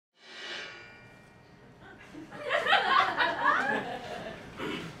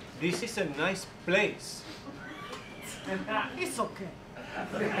This is a nice place. It's okay.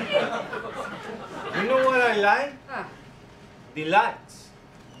 You know what I like? Ah. The lights.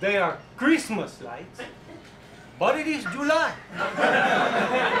 They are Christmas lights, but it is July.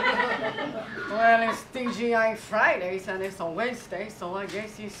 Well, it's TGI Fridays and it's on Wednesday, so I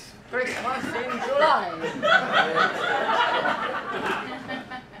guess it's Christmas in July.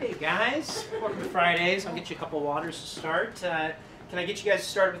 Hey guys, welcome to Fridays. I'll get you a couple of waters to start. Can I get you guys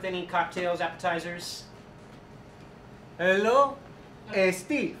started with any cocktails, appetizers? Hello,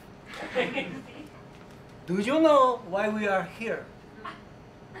 Steve. Do you know why we are here?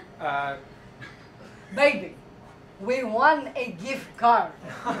 Baby, we won a gift card.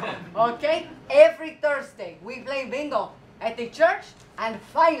 Okay? Every Thursday we play bingo at the church and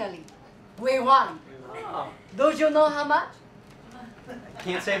finally we won. Oh, Do you know how much? I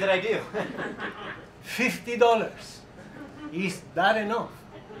can't say that I do. $50. Is that enough?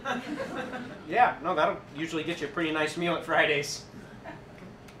 Yeah, no, that'll usually get you a pretty nice meal at Fridays.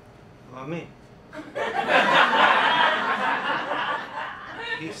 Mommy.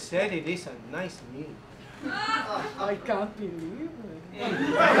 He said it is a nice meal. I can't believe it.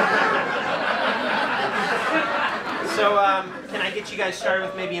 So, can I get you guys started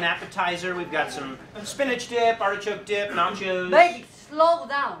with maybe an appetizer? We've got some spinach dip, artichoke dip, nachos. Baby, slow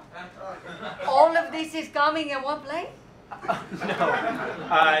down. All of this is coming in one plate?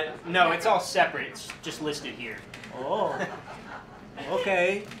 No, it's all separate. It's just listed here. Oh,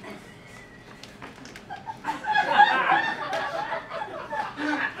 okay.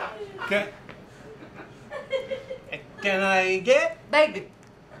 Can I get? Baby,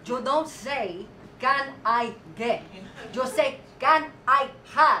 you don't say, can I get? You say, can I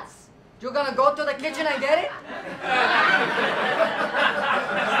has? You gonna go to the kitchen and get it?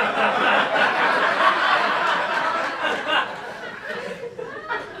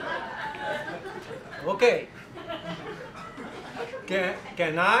 Okay.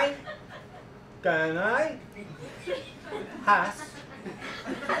 Can I has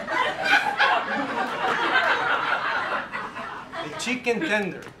the chicken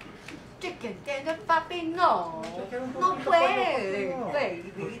tender? Chicken tender, papi, no. No puede,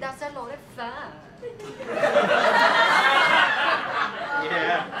 baby. That's a lot of fat.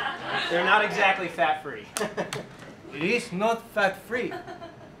 Yeah, they're not exactly fat-free. It is not fat-free,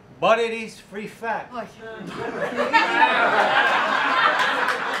 but it is free fat. Ay.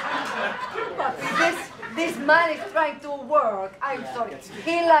 Papi, this man is trying to work. I'm sorry.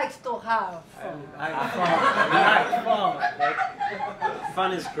 He likes to have fun. I fun.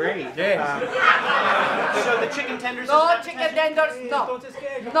 Fun is great. Yes. So the chicken tenders. No is an chicken appetizer? tenders, no.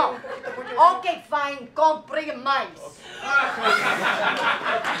 No. Okay, fine. Compromise.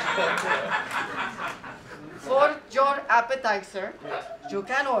 For your appetizer, you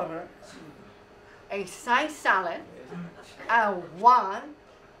can order a side salad and one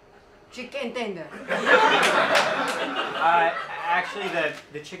chicken tender. Actually,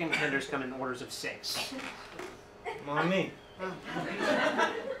 the chicken tenders come in orders of 6. Mommy,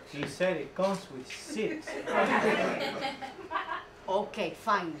 he said it comes with 6. Okay,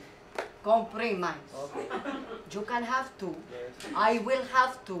 fine. Compromise. You can have 2. I will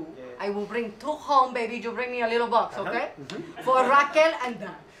have 2. I will bring 2 home, baby. You bring me a little box, okay? For Raquel and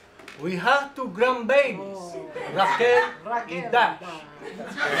Dan. We have 2 grandbabies. Oh. Raquel Raquel and Dash.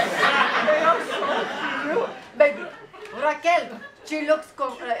 They are so cute. Baby, Raquel, she looks,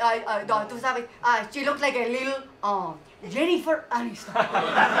 tú sabes, she looks like a little Jennifer Aniston. I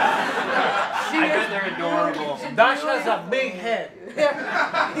bet they're adorable. Dash has a big head.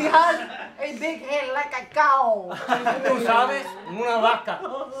 He has a big head like a cow. Tú sabes, una vaca.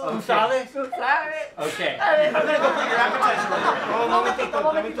 Tú sabes. Tú sabes. Okay. I'm gonna go put your appetizer over.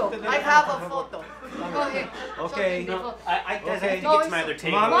 Momentito. I have a photo. Go ahead. Okay. Show me the photo. I guys have to No, get to my other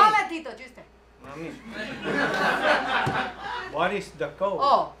table. Mommy. Momentito, just a- Mommy. What is the code?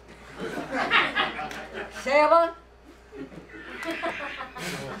 Oh. 7.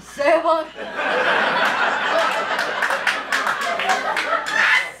 7.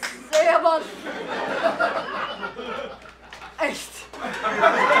 7. 8.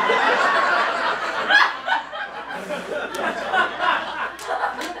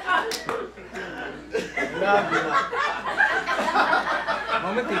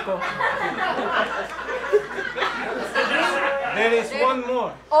 Momentico. There is one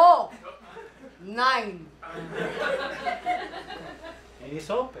more. Oh. 9. It is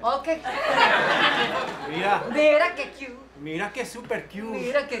open. Okay. Mira, Mira que cute. mira que super cute.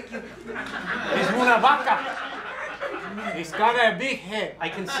 Mira que cute. Es una vaca. He's got a big head. I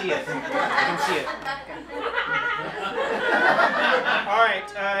can see it. I can see it. All right.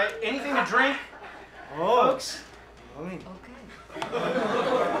 Anything to drink, folks? Mommy,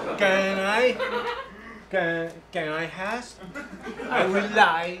 Okay. can I has? I would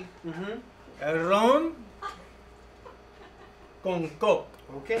like a rum con coke.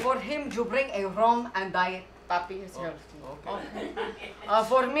 Okay. For him, you bring a rum and diet. Papi is healthy. Okay.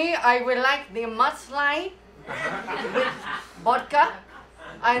 For me, I will like the mudslide with vodka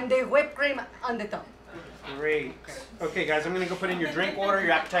and the whipped cream on the top. Great. Okay, guys, I'm gonna go put in your drink order,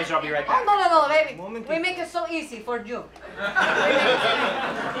 your appetizer. I'll be right Oh, back. no, baby. Moment. We make it so easy for you.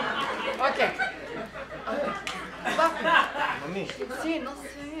 Okay. Papi. Mami, Sí, no sé.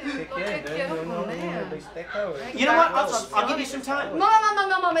 ¿qué Lo que quieres? quiero No comer. respeta, güey. You know what? I'll give you some time. No,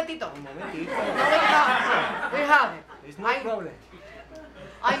 momentito. Un momentito. No, we have it. It's no problem.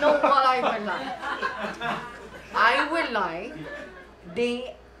 I know what I will like. I will like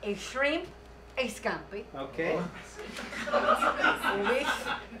a shrimp, a scampi, Okay. with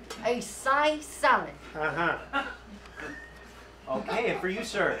a side salad. Uh-huh. Okay, and for you,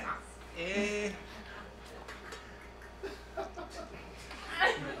 sir?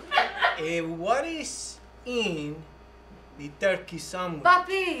 What is in the turkey sandwich?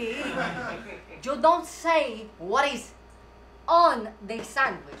 Papi, you don't say what is on the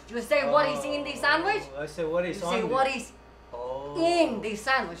sandwich. You say what is in the sandwich. I said what You is say on what the... is Oh. in the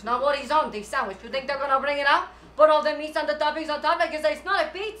sandwich, not what is on the sandwich. You think they're gonna bring it out? Put all the meats and the toppings on top like it's not a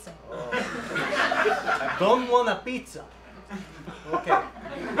pizza. Oh. I don't want a pizza. Okay.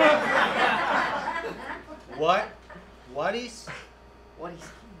 What is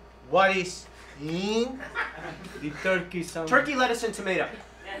What is in the turkey sandwich? Turkey, lettuce, and tomato.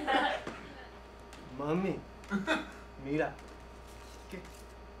 Mami, mira.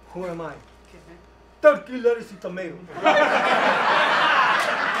 Who am I? Turkey, lettuce, y tomato.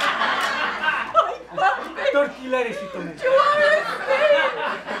 Turkey, lettuce, y tomato.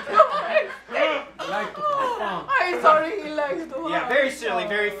 Like to perform. I'm sorry, he likes to. Yeah, very silly,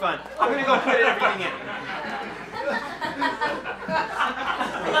 very fun. I'm gonna go put everything in.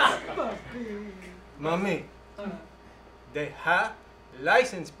 Mami, they have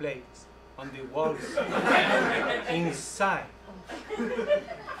license plates on the walls inside.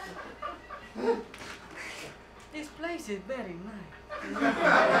 This place is very nice.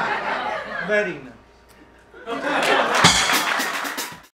 Very nice.